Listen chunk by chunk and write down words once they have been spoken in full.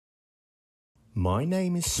My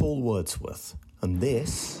name is Saul Wordsworth, and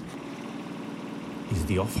this is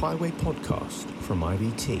the Off-Highway podcast from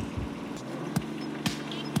iVT.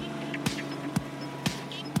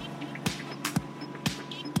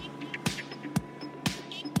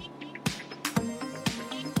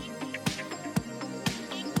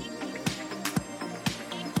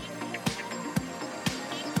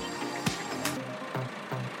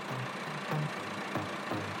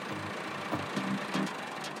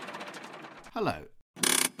 Hello,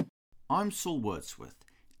 I'm Saul Wordsworth,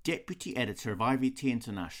 Deputy Editor of iVT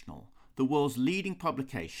International, the world's leading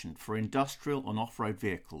publication for industrial and off-road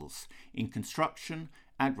vehicles in construction,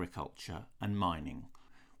 agriculture and mining.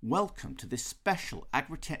 Welcome to this special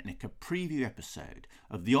Agritechnica preview episode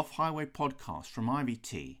of the Off-Highway podcast from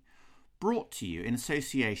iVT, brought to you in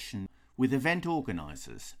association with event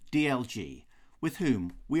organisers, DLG, with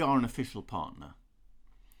whom we are an official partner.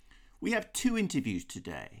 We have two interviews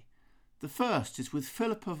today. The first is with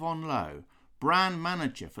Philippa von Loe, brand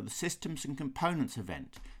manager for the Systems and Components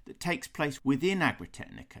event that takes place within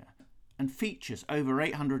Agritechnica and features over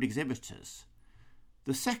 800 exhibitors.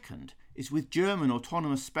 The second is with German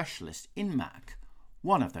autonomous specialist InMach,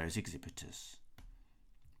 one of those exhibitors.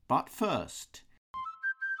 But first,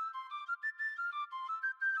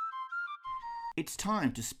 it's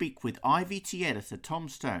time to speak with iVT editor Tom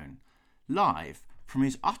Stone, live from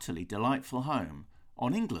his utterly delightful home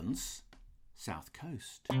on England's South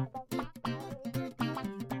Coast.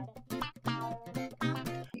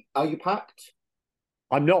 Are you packed?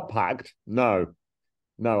 I'm not packed. No,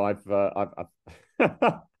 I've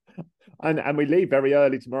and we leave very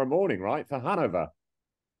early tomorrow morning, right, for Hanover.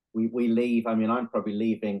 We leave. I mean, I'm probably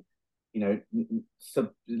leaving,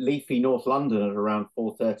 leafy North London at around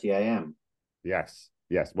 4:30 a.m. Yes.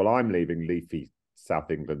 Well, I'm leaving leafy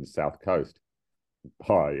South England's South Coast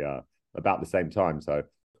by about the same time. So,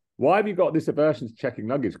 why have you got this aversion to checking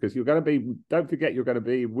luggage? Because you're going to be. Don't forget, you're going to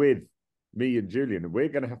be with me and Julian, and we're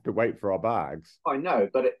going to have to wait for our bags. I know,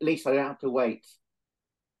 but at least I don't have to wait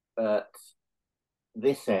at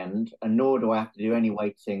this end, and nor do I have to do any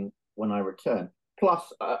waiting when I return.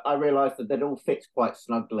 Plus, I realised that it all fits quite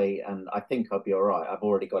snugly, and I think I'll be all right. I've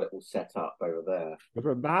already got it all set up over there.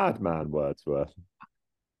 You're a madman, Wordsworth.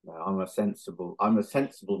 No, I'm a sensible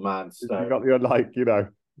man. So You got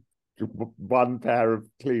your one pair of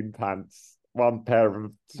clean pants, one pair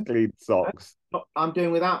of clean socks. I'm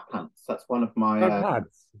doing without pants. That's one of my No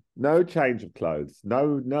pants, no change of clothes,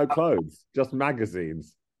 no clothes, just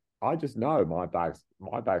magazines. I just know my bags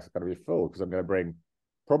are going to be full because I'm going to bring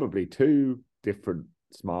probably two different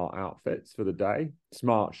smart outfits for the day,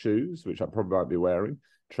 smart shoes, which I probably won't be wearing,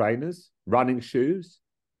 trainers, running shoes,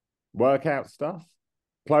 workout stuff,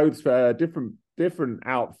 clothes for different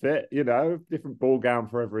outfit, different ball gown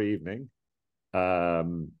for every evening,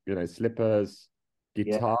 slippers,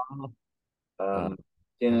 guitar,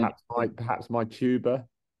 perhaps my tuba,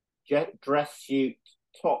 dress suit,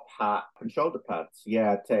 top hat, and shoulder pads.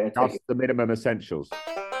 Yeah, that's the minimum essentials.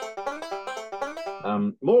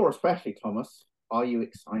 More especially, Thomas, are you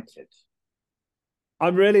excited?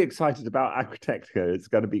 I'm really excited about Agritechnica. It's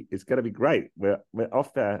going to be great. We're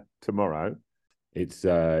off there tomorrow. It's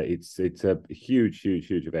a huge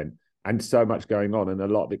event, and so much going on, and a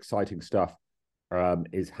lot of exciting stuff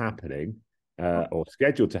is happening or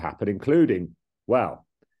scheduled to happen, including, well,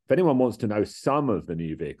 if anyone wants to know some of the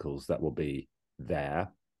new vehicles that will be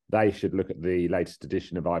there, they should look at the latest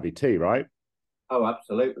edition of iVT, right? Oh,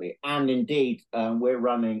 absolutely. And indeed, we're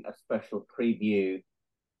running a special preview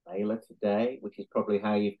mailer today, which is probably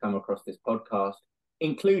how you've come across this podcast,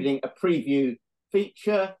 including a preview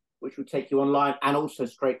feature which will take you online, and also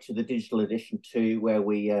straight to the digital edition too, where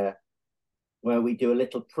we do a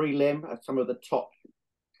little prelim of some of the top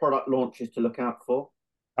product launches to look out for.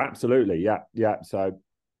 Absolutely, yeah. So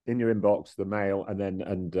in your inbox, the mail, and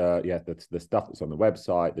the stuff that's on the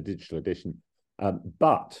website, the digital edition.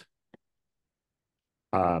 But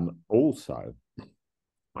I'm also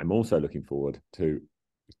looking forward to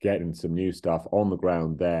getting some new stuff on the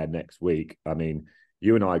ground there next week. I mean,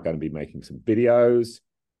 you and I are going to be making some videos.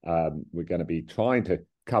 We're going to be trying to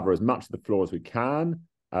cover as much of the floor as we can.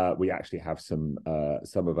 We actually have some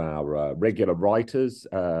of our regular writers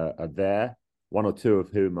are there, one or two of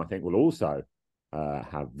whom I think will also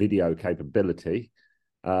have video capability.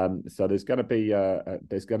 So there's going to be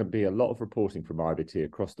a lot of reporting from iVT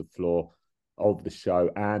across the floor of the show,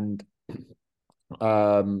 and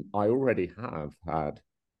I already have had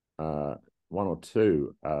one or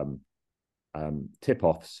two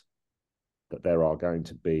tip-offs that there are going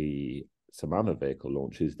to be some other vehicle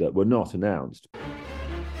launches that were not announced.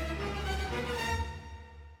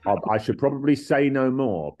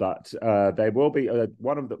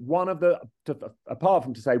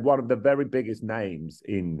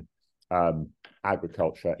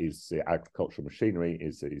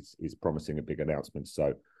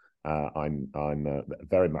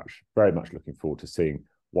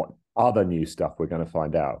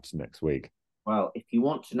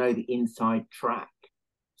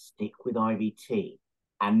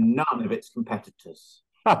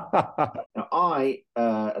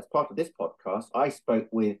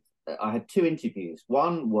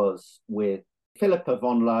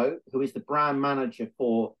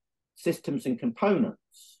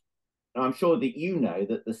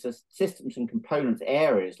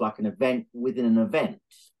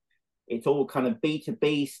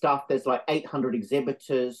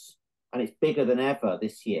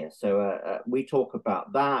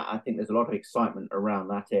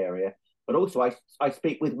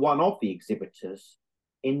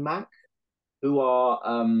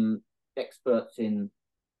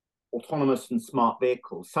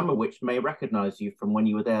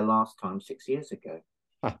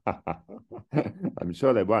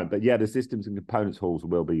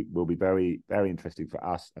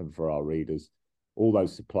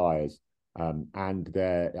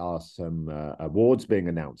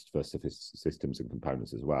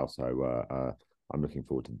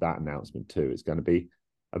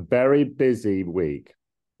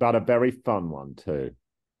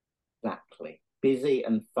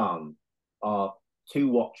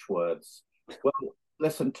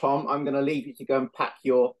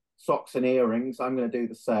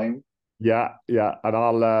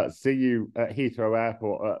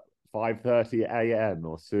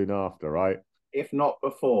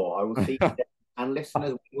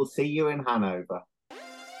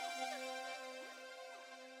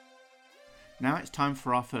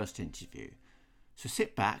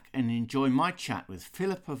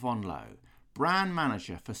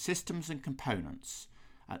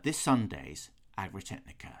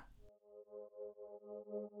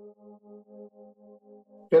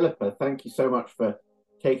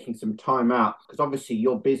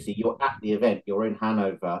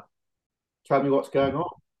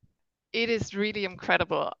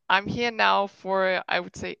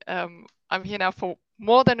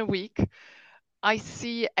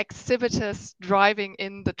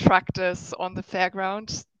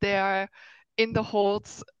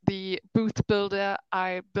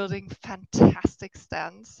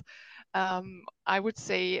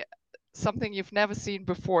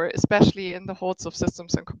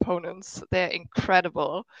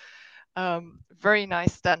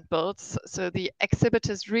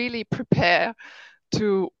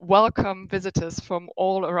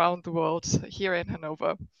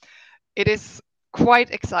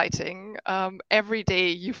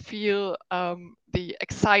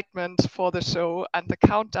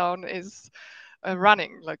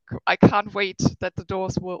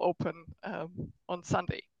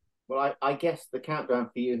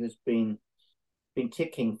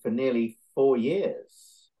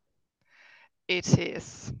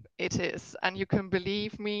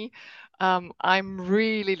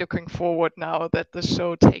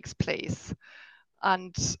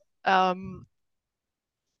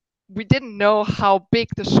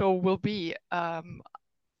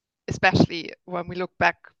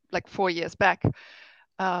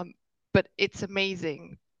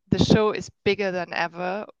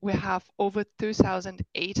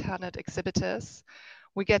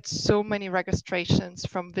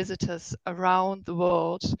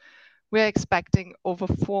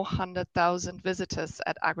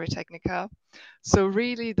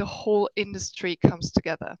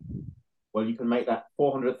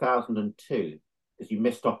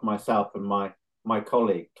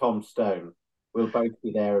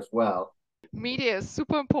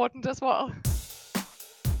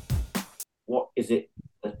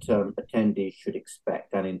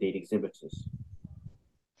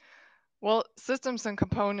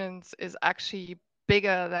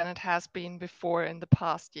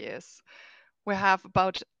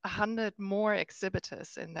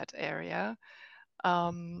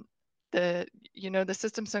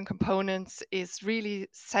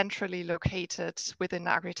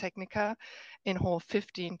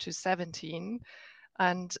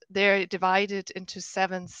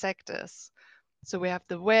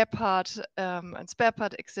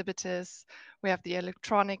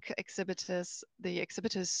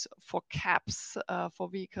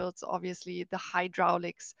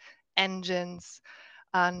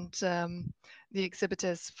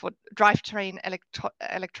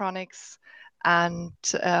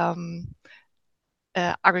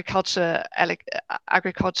 agriculture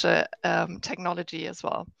technology as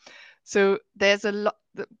well. So there's a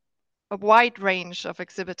wide range of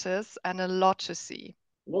exhibitors and a lot to see.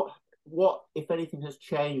 What, if anything, has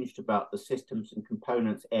changed about the systems and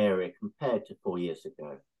components area compared to 4 years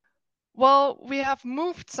ago? Well, we have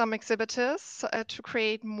moved some exhibitors to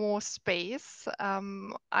create more space.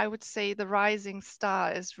 I would say the rising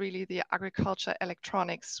star is really the agriculture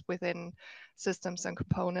electronics within systems and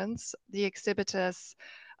components. The exhibitors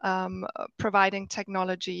providing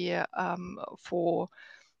technology for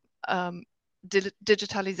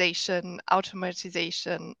digitalization,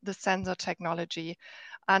 automatization, the sensor technology,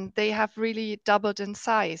 and they have really doubled in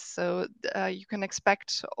size. So you can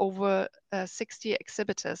expect over 60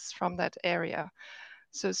 exhibitors from that area.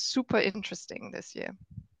 So super interesting this year.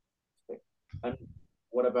 And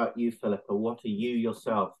what about you, Philippa? What are you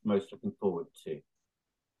yourself most looking forward to?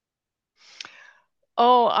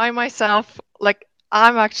 Oh, I myself,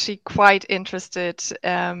 I'm actually quite interested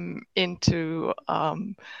into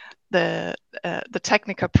the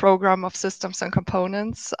Technica program of systems and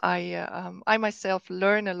components. I myself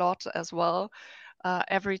learn a lot as well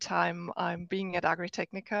every time I'm being at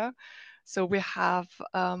Agritechnica. So we have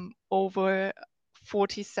over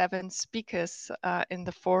 47 speakers in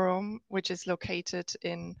the forum, which is located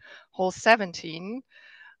in Hall 17.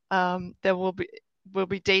 There will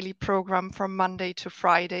be daily program from Monday to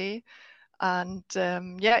Friday, and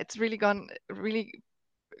it's really going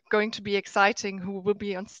to be exciting who will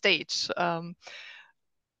be on stage.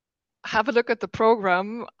 Have a look at the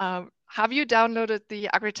program. Have you downloaded the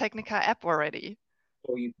Agritechnica app already?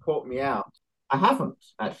 Well, you caught me out. I haven't,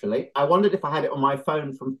 actually. I wondered if I had it on my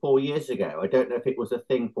phone from 4 years ago. I don't know if it was a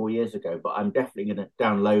thing 4 years ago, but I'm definitely going to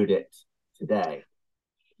download it today.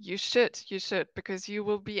 You should, because you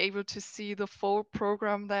will be able to see the full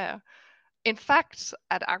program there. In fact,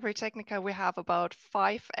 at Agritechnica, we have about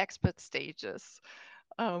 5 expert stages.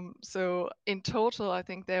 So in total, I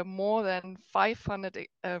think there are more than 500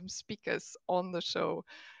 speakers on the show.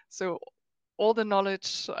 So all the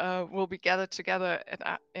knowledge will be gathered together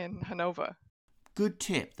in Hanover. Good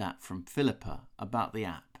tip that from Philippa about the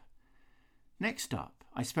app. Next up,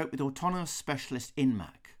 I spoke with autonomous specialist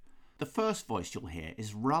InMach. The first voice you'll hear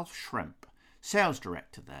is Ralph Schremp, sales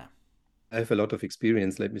director there. I have a lot of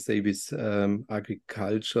experience, let me say, with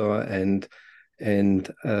agriculture and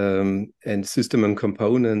system and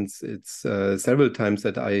components. It's several times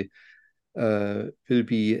that I will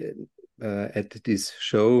be at this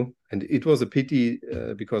show, and it was a pity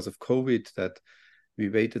because of COVID that we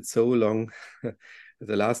waited so long.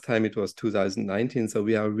 The last time it was 2019, so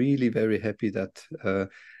we are really very happy that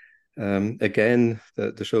again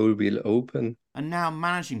the show will open. And now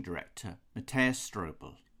Managing Director Matthias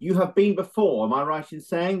Strobel. You have been before, am I right in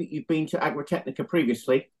saying that you've been to Agritechnica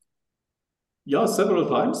previously? Yeah, several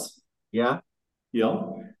times. Yeah? Yeah,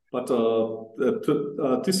 but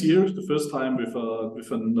this year, the first time with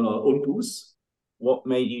an own booth. What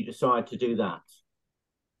made you decide to do that?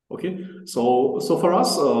 Okay, so for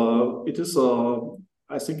us, it is,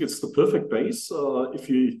 I think it's the perfect base if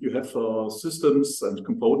you have systems and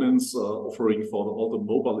components offering for all the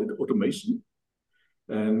mobile automation.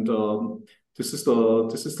 And this is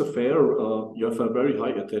the fair. You have a very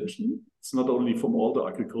high attention. It's not only from all the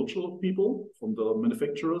agricultural people, from the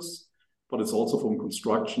manufacturers, but it's also from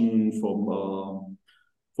construction, from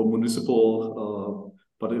municipal,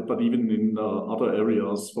 but even in other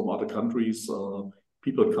areas from other countries,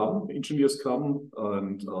 people come, engineers come,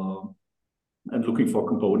 and looking for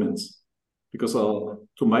components. Because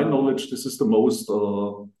to my knowledge, this is the most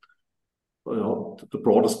the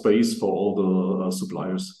broadest base for all the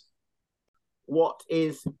suppliers. What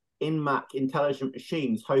is InMach Intelligent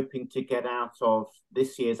Machines hoping to get out of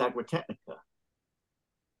this year's Agritechnica?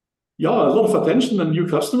 Yeah, a lot of attention and new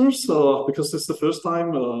customers because this is the first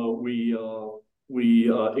time we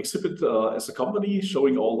exhibit as a company,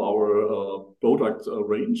 showing all our product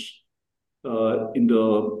range.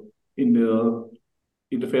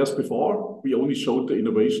 In the fairs before, we only showed the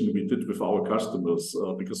innovation we did with our customers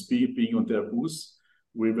because being on their booth,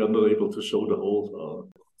 we were not able to show the whole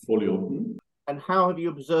portfolio. And how have you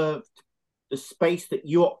observed the space that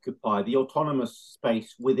you occupy, the autonomous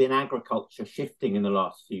space within agriculture, shifting in the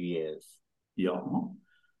last few years? Yeah,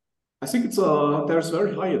 I think it's there's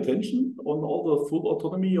very high attention on all the full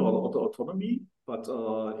autonomy or the autonomy, but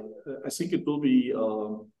I think it will be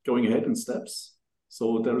going ahead in steps.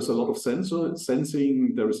 So there is a lot of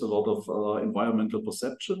sensing, there is a lot of environmental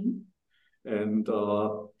perception, and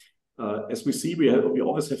as we see, we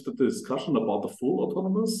always have the discussion about the full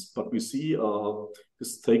autonomous, but we see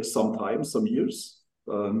this takes some time, some years,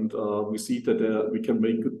 And we see that we can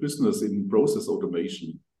make good business in process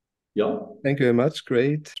automation. Yeah. Thank you very much.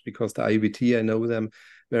 Great. Because the iVT, I know them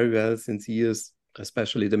very well since years,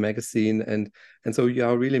 especially the magazine. And so you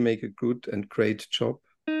really make a good and great job.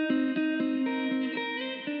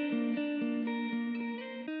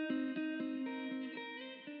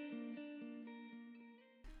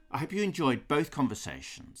 I hope you enjoyed both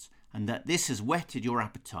conversations and that this has whetted your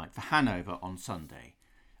appetite for Hanover on Sunday.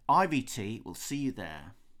 iVT will see you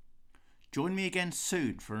there. Join me again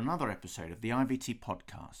soon for another episode of the iVT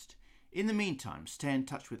podcast. In the meantime, stay in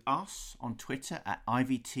touch with us on Twitter at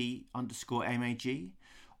IVT_MAG,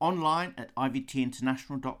 online at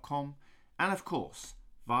ivtinternational.com, and of course,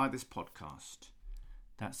 via this podcast.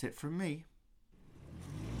 That's it from me.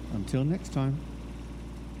 Until next time.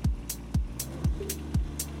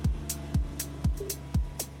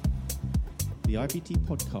 The iVT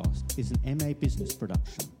podcast is an MA business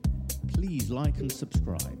production. Please like and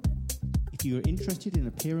subscribe. If you are interested in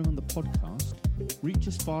appearing on the podcast, reach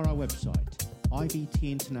us via our website,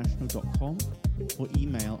 ivtinternational.com, or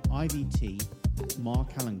email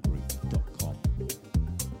ivt@markallengroup.com.